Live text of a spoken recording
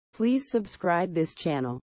Please subscribe this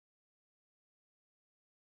channel.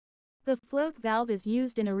 The float valve is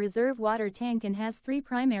used in a reserve water tank and has three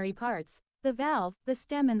primary parts: the valve, the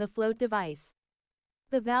stem and the float device.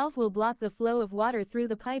 The valve will block the flow of water through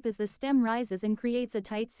the pipe as the stem rises and creates a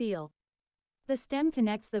tight seal. The stem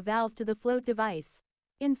connects the valve to the float device.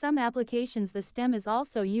 In some applications the stem is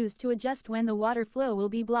also used to adjust when the water flow will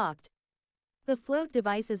be blocked. The float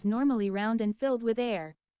device is normally round and filled with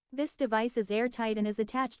air. This device is airtight and is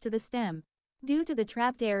attached to the stem. Due to the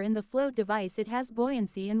trapped air in the float device, it has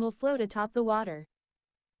buoyancy and will float atop the water.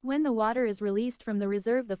 When the water is released from the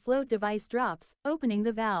reserve, the float device drops, opening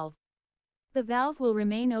the valve. The valve will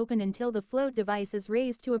remain open until the float device is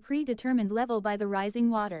raised to a predetermined level by the rising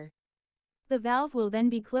water. The valve will then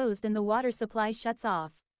be closed and the water supply shuts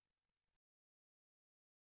off.